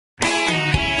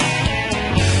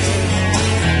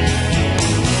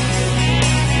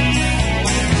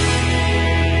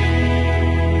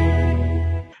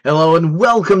Hello and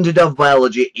welcome to Dove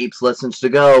Biology APES Lessons to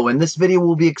Go. In this video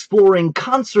we'll be exploring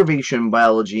conservation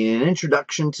biology and an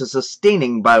introduction to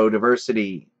sustaining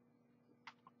biodiversity.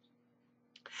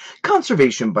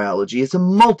 Conservation biology is a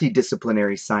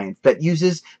multidisciplinary science that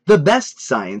uses the best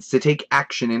science to take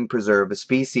action and preserve a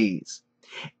species.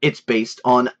 It's based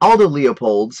on Aldo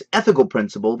Leopold's ethical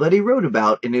principle that he wrote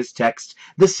about in his text,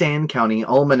 The Sand County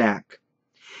Almanac.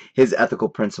 His ethical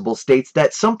principle states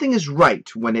that something is right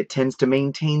when it tends to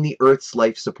maintain the Earth's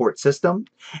life support system,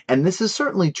 and this is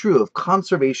certainly true of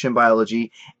conservation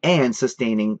biology and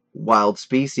sustaining wild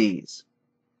species.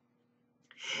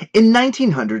 In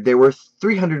 1900, there were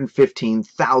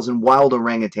 315,000 wild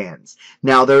orangutans.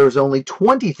 Now there's only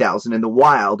 20,000 in the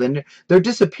wild, and they're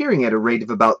disappearing at a rate of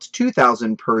about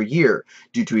 2,000 per year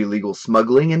due to illegal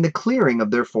smuggling and the clearing of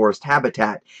their forest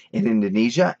habitat in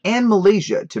Indonesia and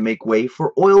Malaysia to make way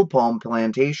for oil palm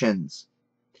plantations.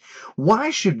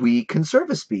 Why should we conserve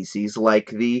a species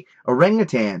like the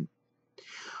orangutan?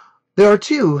 There are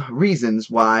two reasons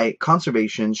why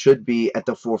conservation should be at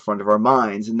the forefront of our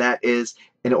minds, and that is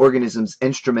an organism's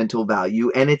instrumental value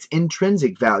and its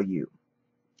intrinsic value.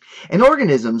 An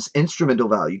organism's instrumental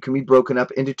value can be broken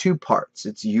up into two parts,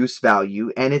 its use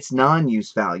value and its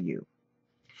non-use value.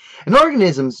 An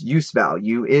organism's use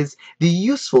value is the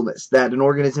usefulness that an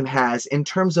organism has in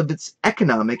terms of its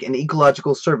economic and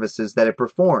ecological services that it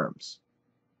performs.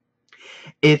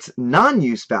 Its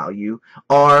non-use value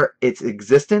are its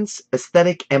existence,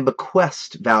 aesthetic, and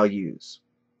bequest values.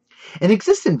 An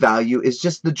existent value is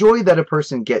just the joy that a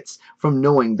person gets from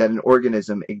knowing that an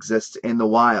organism exists in the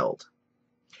wild.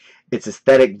 Its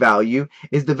aesthetic value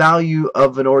is the value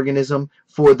of an organism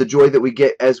for the joy that we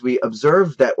get as we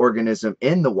observe that organism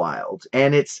in the wild,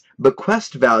 and its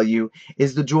bequest value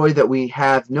is the joy that we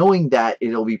have knowing that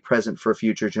it'll be present for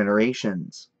future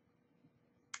generations.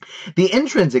 The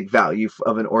intrinsic value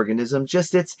of an organism,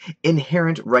 just its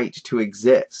inherent right to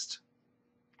exist.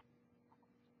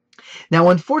 Now,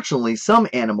 unfortunately, some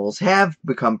animals have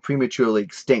become prematurely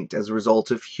extinct as a result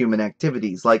of human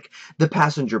activities, like the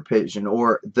passenger pigeon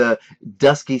or the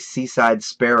dusky seaside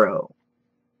sparrow.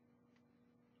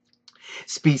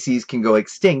 Species can go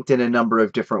extinct in a number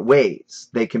of different ways.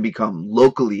 They can become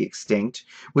locally extinct,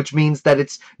 which means that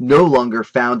it's no longer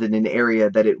found in an area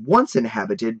that it once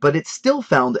inhabited, but it's still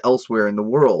found elsewhere in the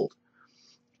world.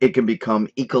 It can become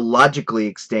ecologically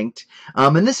extinct,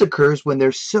 and this occurs when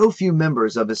there's so few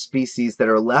members of a species that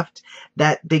are left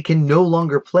that they can no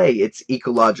longer play its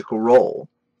ecological role.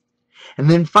 And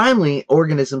then finally,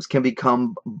 organisms can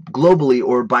become globally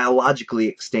or biologically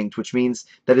extinct, which means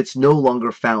that it's no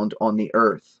longer found on the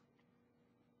Earth.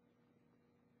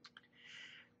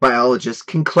 Biologists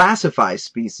can classify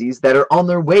species that are on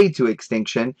their way to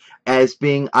extinction as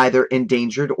being either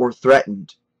endangered or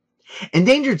threatened.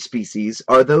 Endangered species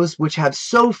are those which have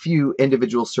so few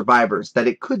individual survivors that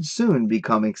it could soon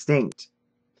become extinct,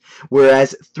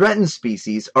 whereas threatened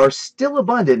species are still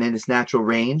abundant in its natural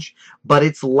range, but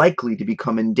it's likely to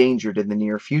become endangered in the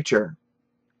near future.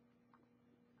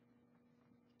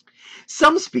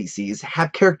 Some species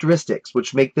have characteristics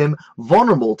which make them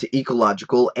vulnerable to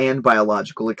ecological and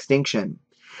biological extinction.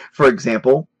 For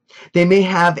example, they may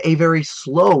have a very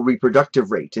slow reproductive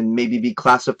rate and maybe be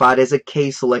classified as a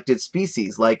K-selected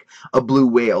species like a blue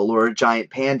whale or a giant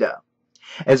panda.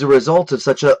 As a result of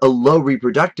such a low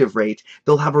reproductive rate,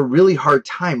 they'll have a really hard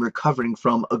time recovering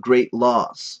from a great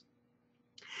loss.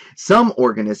 Some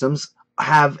organisms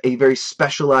have a very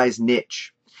specialized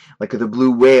niche, like the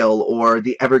blue whale or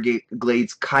the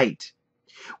Everglades kite.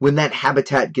 When that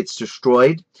habitat gets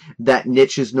destroyed, that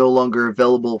niche is no longer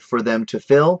available for them to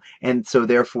fill, and so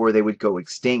therefore they would go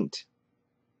extinct.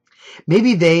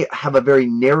 Maybe they have a very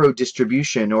narrow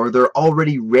distribution, or they're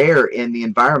already rare in the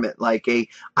environment, like a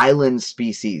island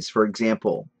species, for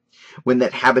example. When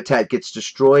that habitat gets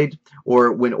destroyed,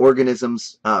 or when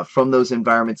organisms from those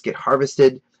environments get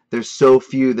harvested, there's so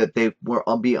few that they will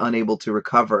be unable to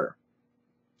recover.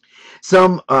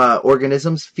 Some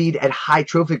organisms feed at high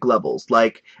trophic levels,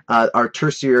 like our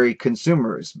tertiary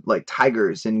consumers, like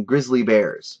tigers and grizzly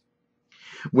bears.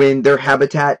 When their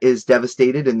habitat is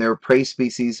devastated and their prey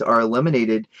species are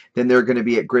eliminated, then they're going to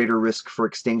be at greater risk for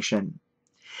extinction.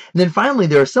 And then finally,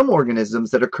 there are some organisms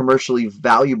that are commercially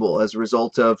valuable as a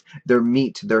result of their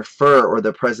meat, their fur, or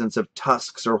the presence of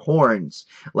tusks or horns,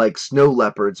 like snow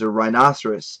leopards or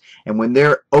rhinoceros. And when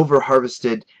they're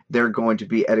over-harvested, they're going to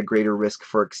be at a greater risk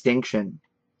for extinction.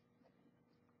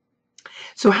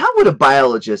 So how would a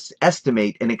biologist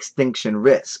estimate an extinction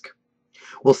risk?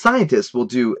 Well, scientists will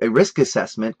do a risk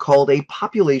assessment called a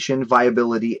population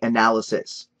viability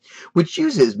analysis. which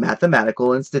uses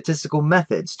mathematical and statistical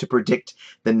methods to predict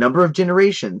the number of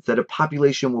generations that a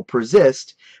population will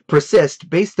persist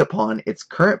based upon its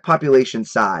current population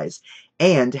size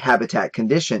and habitat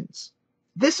conditions.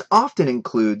 This often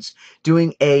includes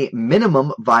doing a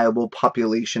minimum viable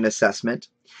population assessment,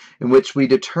 in which we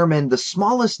determine the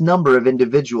smallest number of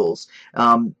individuals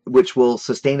which will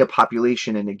sustain a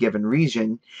population in a given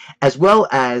region, as well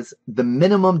as the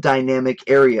minimum dynamic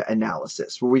area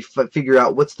analysis, where we figure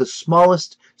out what's the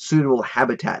smallest suitable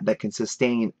habitat that can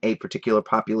sustain a particular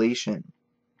population.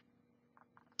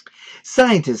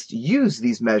 Scientists use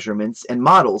these measurements and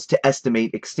models to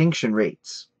estimate extinction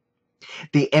rates.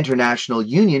 The International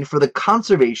Union for the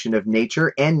Conservation of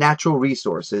Nature and Natural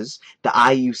Resources, the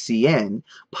IUCN,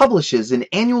 publishes an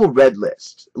annual red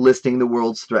list listing the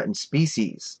world's threatened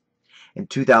species. In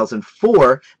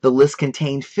 2004, the list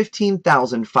contained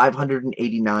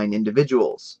 15,589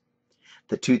 individuals.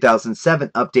 The 2007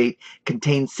 update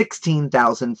contained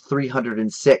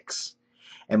 16,306.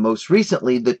 And most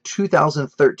recently, the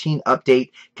 2013 update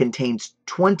contains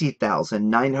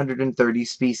 20,930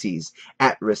 species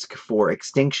at risk for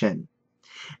extinction.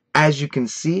 As you can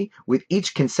see, with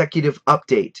each consecutive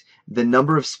update, the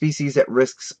number of species at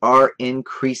risks are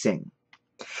increasing.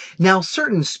 Now,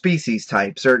 certain species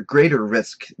types are at greater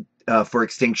risk for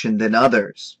extinction than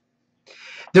others.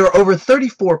 There are over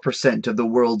 34% of the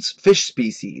world's fish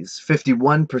species,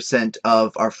 51%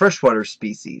 of our freshwater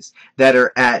species that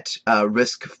are at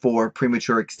risk for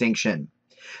premature extinction,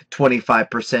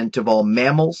 25% of all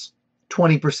mammals,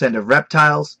 20% of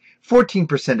reptiles,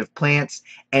 14% of plants,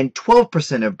 and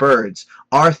 12% of birds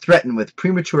are threatened with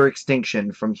premature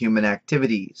extinction from human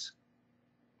activities.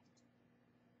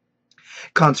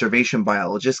 Conservation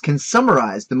biologists can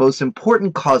summarize the most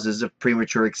important causes of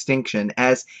premature extinction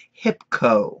as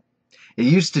HIPCO. It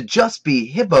used to just be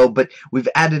hippo, but we've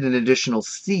added an additional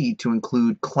C to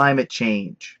include climate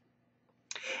change.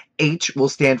 H will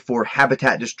stand for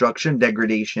habitat destruction,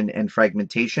 degradation, and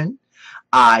fragmentation.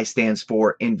 I stands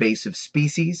for invasive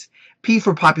species. P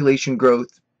for population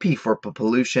growth, P for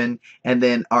pollution, and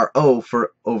then our O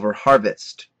for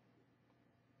overharvest.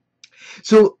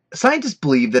 So scientists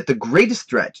believe that the greatest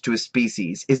threat to a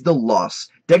species is the loss,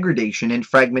 degradation, and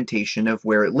fragmentation of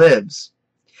where it lives.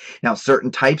 Now, certain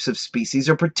types of species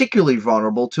are particularly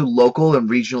vulnerable to local and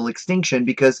regional extinction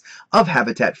because of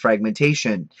habitat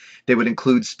fragmentation. They would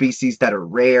include species that are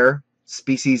rare,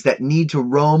 species that need to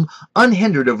roam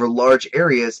unhindered over large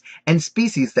areas, and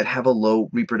species that have a low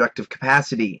reproductive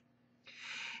capacity.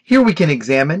 Here we can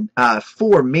examine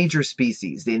 4 major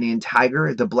species: the Indian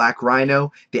tiger, the black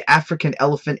rhino, the African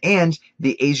elephant, and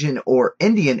the Asian or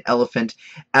Indian elephant,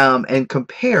 and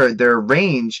compare their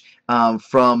range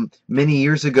from many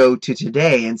years ago to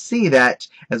today, and see that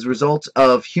as a result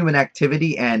of human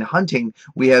activity and hunting,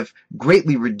 we have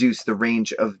greatly reduced the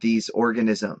range of these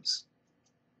organisms.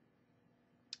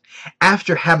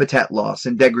 After habitat loss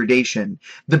and degradation,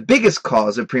 the biggest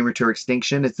cause of premature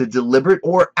extinction is the deliberate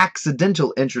or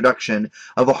accidental introduction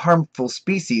of a harmful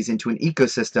species into an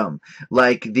ecosystem,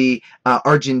 like the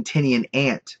Argentinian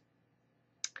ant.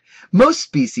 Most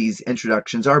species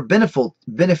introductions are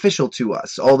beneficial to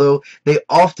us, although they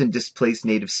often displace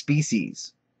native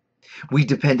species. We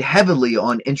depend heavily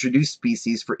on introduced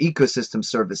species for ecosystem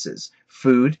services,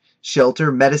 food,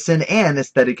 shelter, medicine, and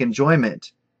aesthetic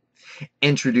enjoyment.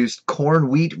 Introduced corn,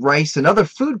 wheat, rice, and other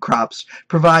food crops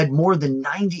provide more than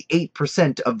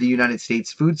 98% of the United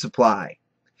States food supply.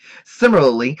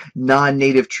 Similarly,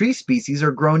 non-native tree species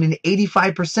are grown in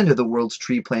 85% of the world's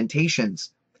tree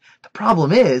plantations. The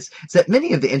problem is that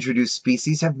many of the introduced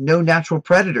species have no natural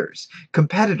predators,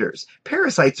 competitors,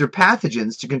 parasites, or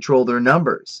pathogens to control their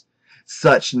numbers.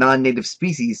 Such non-native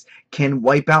species can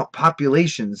wipe out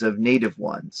populations of native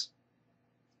ones.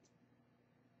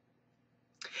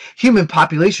 Human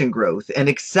population growth and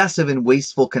excessive and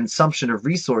wasteful consumption of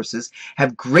resources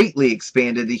have greatly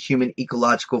expanded the human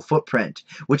ecological footprint,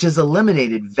 which has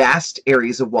eliminated vast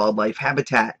areas of wildlife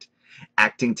habitat.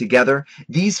 Acting together,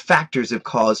 these factors have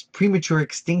caused premature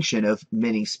extinction of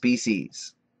many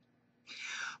species.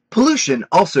 Pollution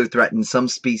also threatens some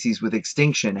species with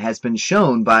extinction, has been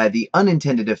shown by the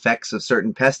unintended effects of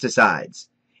certain pesticides.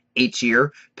 Each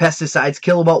year, pesticides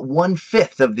kill about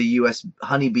 1/5 of the U.S.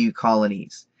 honeybee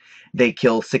colonies. They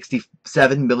kill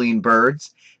 67 million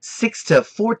birds, 6 to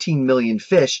 14 million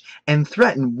fish, and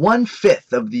threaten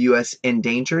 1/5 of the U.S.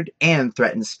 endangered and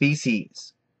threatened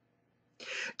species.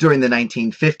 During the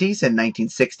 1950s and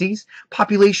 1960s,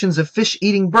 populations of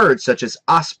fish-eating birds such as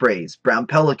ospreys, brown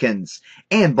pelicans,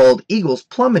 and bald eagles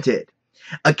plummeted.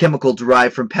 A chemical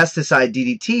derived from pesticide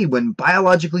DDT, when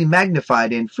biologically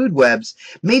magnified in food webs,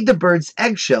 made the birds'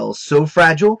 eggshells so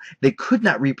fragile they could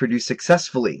not reproduce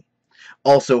successfully.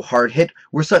 Also hard hit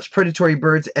were such predatory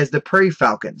birds as the prairie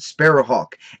falcon,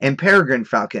 sparrowhawk, and peregrine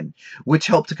falcon, which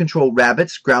helped to control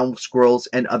rabbits, ground squirrels,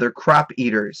 and other crop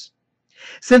eaters.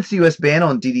 Since the U.S. ban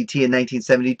on DDT in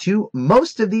 1972,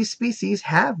 most of these species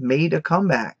have made a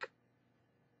comeback.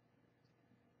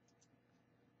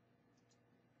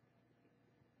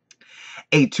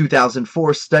 A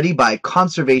 2004 study by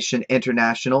Conservation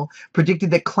International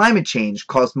predicted that climate change,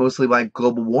 caused mostly by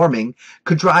global warming,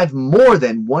 could drive more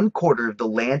than 1/4 of the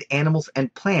land animals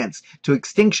and plants to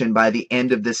extinction by the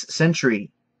end of this century.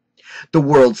 The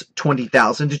world's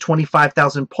 20,000 to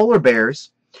 25,000 polar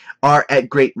bears are at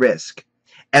great risk.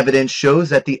 Evidence shows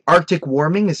that the Arctic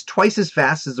warming is twice as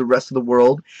fast as the rest of the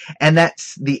world, and that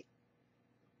the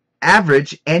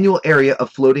average annual area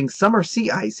of floating summer sea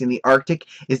ice in the Arctic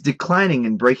is declining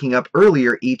and breaking up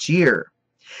earlier each year.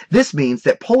 This means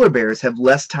that polar bears have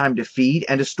less time to feed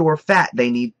and to store fat they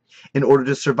need in order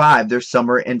to survive their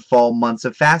summer and fall months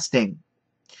of fasting.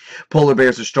 Polar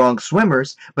bears are strong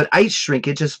swimmers, but ice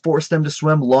shrinkage has forced them to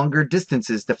swim longer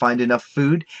distances to find enough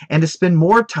food and to spend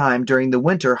more time during the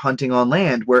winter hunting on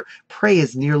land, where prey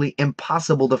is nearly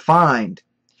impossible to find.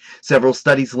 Several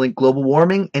studies link global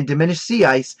warming and diminished sea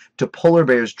ice to polar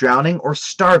bears drowning or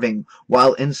starving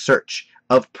while in search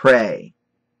of prey.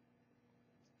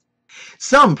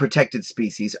 Some protected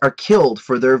species are killed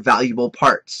for their valuable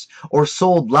parts or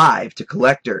sold live to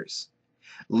collectors.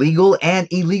 Legal and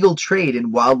illegal trade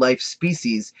in wildlife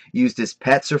species used as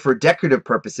pets or for decorative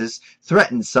purposes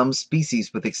threaten some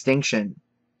species with extinction.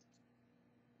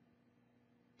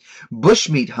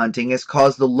 Bushmeat hunting has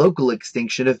caused the local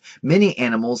extinction of many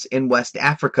animals in West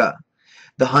Africa.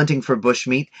 The hunting for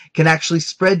bushmeat can actually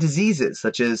spread diseases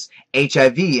such as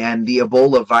HIV and the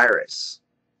Ebola virus.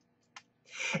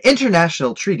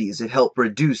 International treaties have helped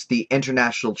reduce the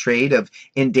international trade of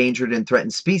endangered and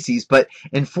threatened species, but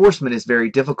enforcement is very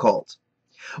difficult.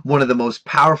 One of the most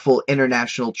powerful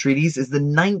international treaties is the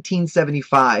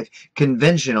 1975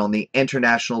 Convention on the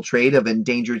International Trade of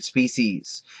Endangered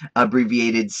Species,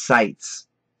 abbreviated CITES.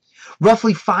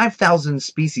 Roughly 5,000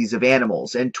 species of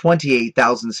animals and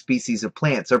 28,000 species of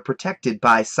plants are protected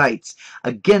by CITES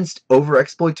against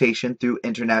overexploitation through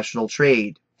international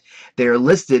trade. They are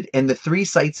listed in the 3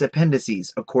 CITES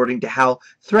appendices according to how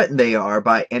threatened they are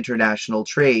by international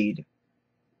trade.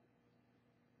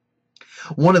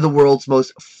 One of the world's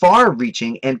most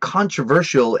far-reaching and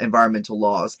controversial environmental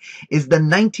laws is the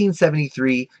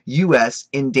 1973 U.S.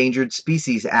 Endangered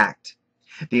Species Act.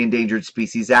 The Endangered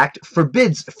Species Act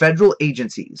forbids federal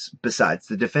agencies, besides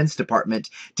the Defense Department,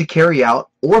 to carry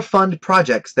out or fund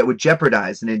projects that would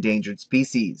jeopardize an endangered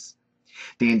species.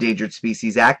 The Endangered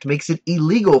Species Act makes it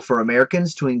illegal for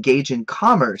Americans to engage in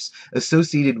commerce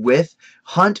associated with,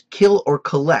 hunt, kill, or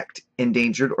collect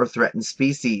endangered or threatened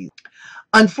species.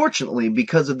 Unfortunately,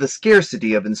 because of the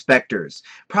scarcity of inspectors,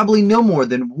 probably no more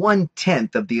than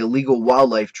 1/10 of the illegal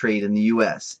wildlife trade in the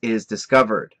U.S. is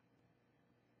discovered.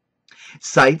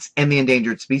 CITES and the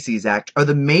Endangered Species Act are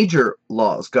the major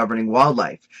laws governing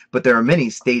wildlife, but there are many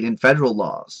state and federal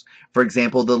laws. For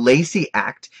example, the Lacey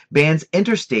Act bans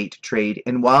interstate trade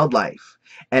in wildlife,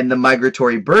 and the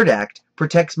Migratory Bird Act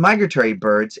protects migratory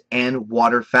birds and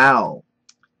waterfowl.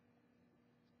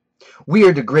 We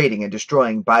are degrading and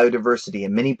destroying biodiversity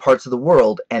in many parts of the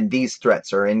world, and these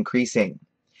threats are increasing.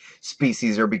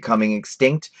 Species are becoming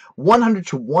extinct 100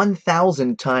 to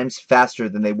 1,000 times faster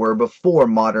than they were before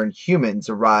modern humans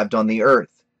arrived on the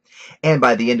Earth. And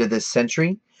by the end of this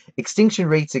century, extinction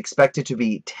rates expected to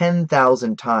be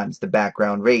 10,000 times the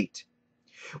background rate.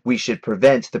 We should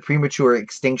prevent the premature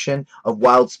extinction of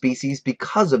wild species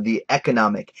because of the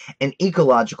economic and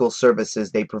ecological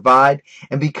services they provide,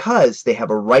 and because they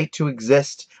have a right to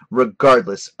exist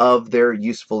regardless of their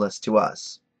usefulness to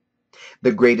us.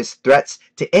 The greatest threats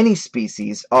to any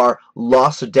species are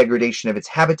loss or degradation of its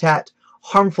habitat,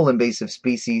 harmful invasive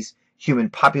species, human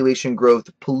population growth,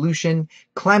 pollution,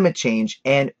 climate change,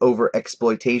 and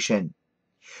overexploitation.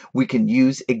 We can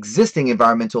use existing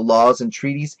environmental laws and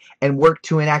treaties and work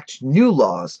to enact new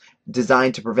laws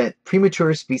designed to prevent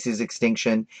premature species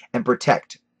extinction and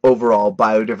protect overall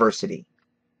biodiversity.